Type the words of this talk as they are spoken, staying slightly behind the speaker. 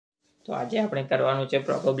તો આજે આપણે કરવાનું છે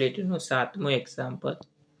પ્રોબેબિલિટીનું 7મું એક્ઝામ્પલ.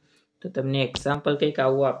 તો તમને એક્ઝામ્પલ કંઈક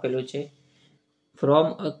આવું આપેલું છે. From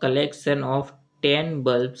a collection of 10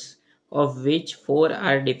 bulbs of which 4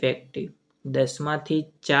 R defective. 10માંથી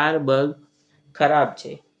 4 bulb ખરાબ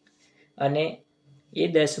છે અને એ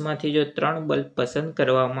 10માંથી જો 3 બલ્બ પસંદ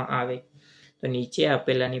કરવામાં આવે તો નીચે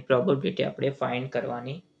આપેલાની પ્રોબેબિલિટી આપણે ફાઇન્ડ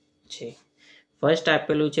કરવાની છે. ફર્સ્ટ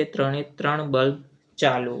આપેલું છે 3 બલ્બ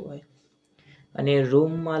ચાલુ હોય અને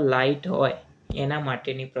રૂમમાં લાઇટ હોય એના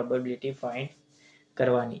માટેની પ્રોબેબિલિટી ફાઇન્ડ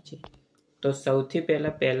કરવાની છે. તો સૌથી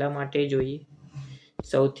પહેલા માટે જોઈએ.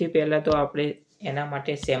 સૌથી પહેલા તો આપણે એના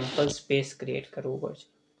માટે સેમ્પલ સ્પેસ ક્રિએટ કરવું પડશે.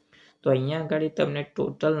 તો અહીંયા આગળ તમને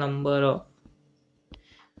ટોટલ નંબર ઓફ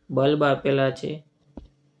બલ્બ આપેલા છે.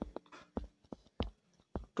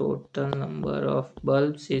 Total number of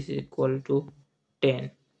bulbs is equal to 10.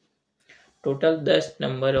 Total 10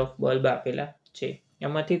 number of bulb આપેલા છે.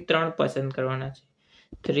 એમાંથી 3 પસંદ કરવાના છે.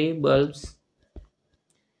 3 bulbs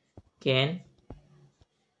can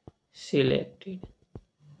selected.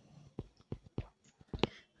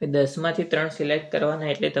 10માંથી 3 સિલેક્ટ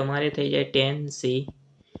કરવાના એટલે તમારે થઈ જાય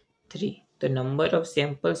 10C3. તો નંબર ઓફ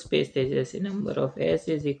સેમ્પલ સ્પેસ થઈ જશે number of S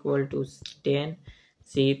is equal to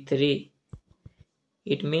 10C3.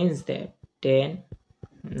 It means that 10,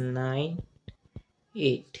 9,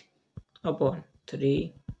 8 upon 3,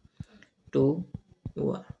 2,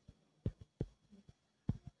 1.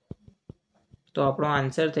 તો આપણો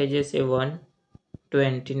આન્સર થઈ જશે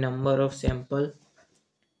 120 નંબર ઓફ સેમ્પલ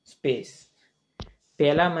સ્પેસ.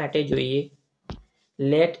 પહેલા માટે જોઈએ.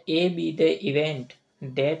 Late A B the event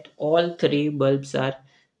that all 3 bulbs R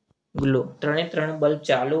glow. 3 bulb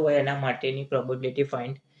ચાલુ હોય એના માટેની પ્રોબેબિલિટી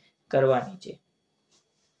ફાઇન્ડ કરવાની છે.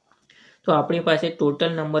 તો આપણી પાસે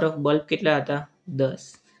ટોટલ નંબર ઓફ બલ્બ કેટલા હતા? 10.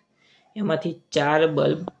 એમાંથી 4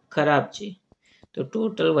 બલ્બ ખરાબ છે. તો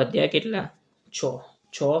ટોટલ વધ્યા કેટલા?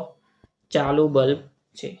 6 ચાલુ બલ્બ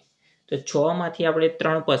છે. તો 6 માંથી આપણે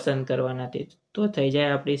 3 પસંદ કરવાના છે. તો થઈ જાય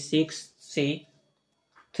આપણી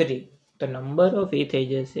 6C3. તો નંબર ઓફ એ થઈ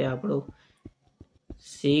જશે આપણો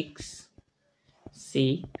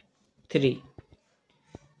 6C3.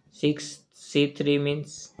 6C3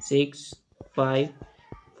 means 6, 5,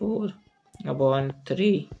 4 upon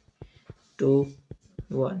 3, 2,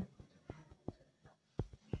 1.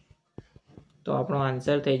 તો આપણો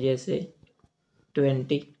આન્સર થઈ જશે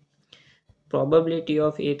 20. પ્રોબેબિલિટી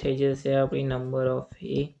ઓફ એ થઈ જશે આપણી number of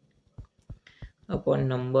A upon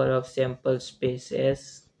number of sample spaces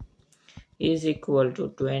is equal to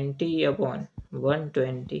 20 upon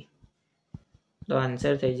 120. તો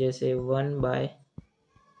આન્સર થઈ જશે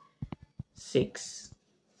 1/6.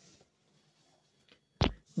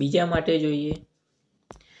 બીજા માટે જોઈએ.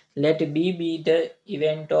 Late B B the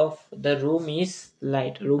event of the room is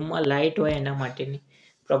light. રૂમમાં લાઇટ હોય એના માટેની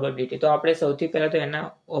પ્રોબેબિલિટી. તો આપણે સૌથી પહેલા તો એના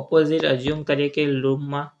ઓપોઝિટ અઝ્યુમ કરીએ કે રૂમ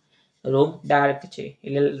ડાર્ક છે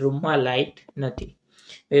એટલે રૂમમાં લાઇટ નથી.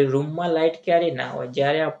 રૂમમાં લાઇટ ક્યારે ના હોય?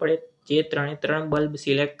 જ્યારે આપણે જે 3 બલ્બ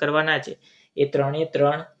સિલેક્ટ કરવાના છે એ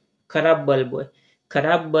 3 ખરાબ બલ્બ હોય.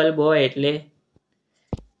 ખરાબ બલ્બ હોય એટલે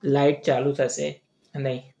લાઇટ ચાલુ થશે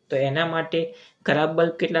નહીં. તો એના માટે ખરાબ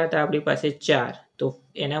બલ્બ કેટલા હતા આપણી પાસે? 4. તો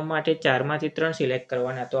એના માટે 4માંથી 3 સિલેક્ટ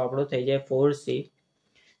કરવાના. તો આપણો થઈ જાય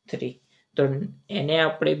 4C3. તો એને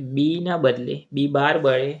આપણે બી ના બદલે B12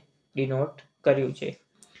 વડે ડિનોટ કર્યું છે.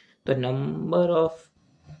 તો number of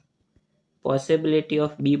possibility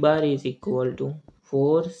of B bar is equal to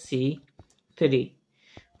 4C3.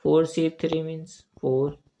 4C3 means 4,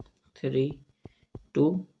 3,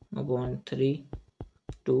 2 upon 3,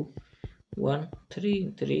 2, 1, 3,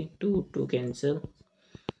 3, 2, 2 cancel.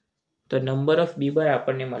 તો નંબર ઓફ B bar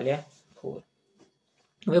આપણને મળ્યા 4.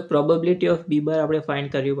 હવે પ્રોબેબિલિટી ઓફ B bar આપણે ફાઇન્ડ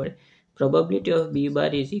કરવી પડે. Probability of B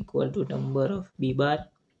bar is equal to number of B bar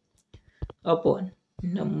upon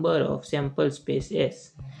number of sample space S.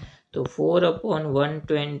 તો 4 upon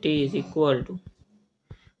 120 is equal to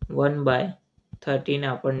 1/13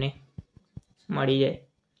 આપણને મળી જાય.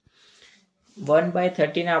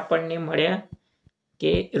 1/13 આપણને મળ્યા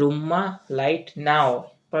કે રૂમમાં લાઇટ ના હોય.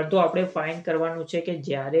 પરંતુ આપણે ફાઇન્ડ કરવાનું છે કે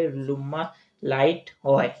જ્યારે રૂમમાં લાઇટ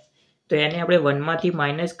હોય તો એને આપણે 1માંથી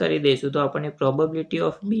માઇનસ કરી દઈશું તો આપણને પ્રોબેબિલિટી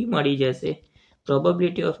ઓફ B મળી જશે.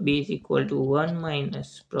 Probability of B is equal to 1 minus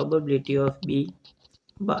probability of B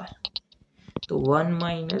bar. તો 1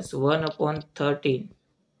 minus 1 upon 13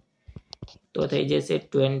 તો થઈ જશે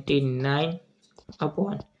 29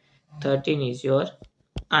 upon 13 is your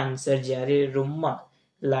answer જ્યારે રૂમમાં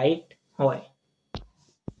લાઇટ હોય.